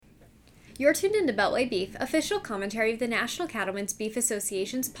You're tuned into Beltway Beef, official commentary of the National Cattlemen's Beef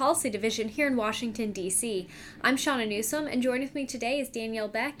Association's policy division here in Washington, D.C. I'm Shauna Newsom, and joining with me today is Danielle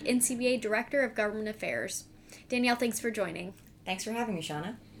Beck, NCBA Director of Government Affairs. Danielle, thanks for joining. Thanks for having me,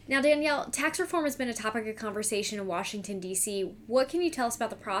 Shauna. Now, Danielle, tax reform has been a topic of conversation in Washington, D.C. What can you tell us about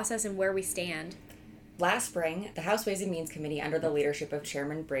the process and where we stand? Last spring, the House Ways and Means Committee, under the leadership of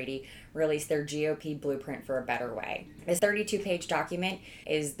Chairman Brady, released their GOP Blueprint for a Better Way. This 32-page document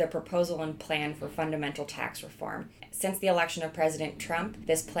is the proposal and plan for fundamental tax reform. Since the election of President Trump,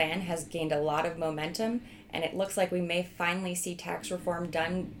 this plan has gained a lot of momentum, and it looks like we may finally see tax reform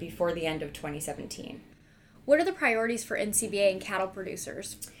done before the end of 2017. What are the priorities for NCBA and cattle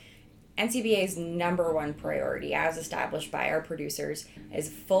producers? NCBA's number one priority, as established by our producers, is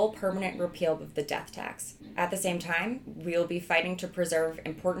full permanent repeal of the death tax. At the same time, we will be fighting to preserve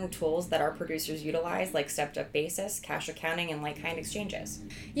important tools that our producers utilize, like stepped-up basis, cash accounting, and like-kind exchanges.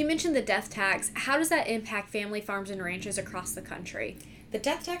 You mentioned the death tax. How does that impact family farms and ranches across the country? The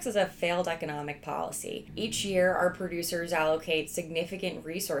death tax is a failed economic policy. Each year, our producers allocate significant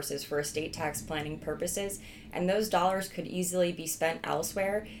resources for estate tax planning purposes, and those dollars could easily be spent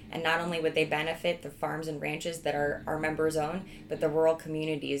elsewhere, and not only would they benefit the farms and ranches that our members own, but the rural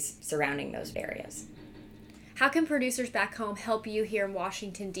communities surrounding those areas. How can producers back home help you here in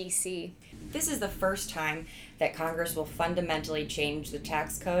Washington, D.C.? This is the first time that Congress will fundamentally change the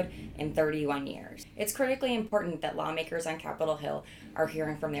tax code in 31 years. It's critically important that lawmakers on Capitol Hill are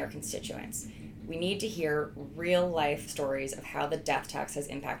hearing from their constituents. We need to hear real-life stories of how the death tax has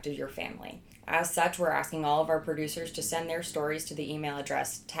impacted your family. As such, we're asking all of our producers to send their stories to the email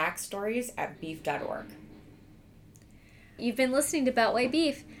address taxstories@beef.org. You've been listening to Beltway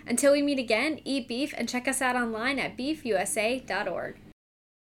Beef. Until we meet again, eat beef and check us out online at beefusa.org.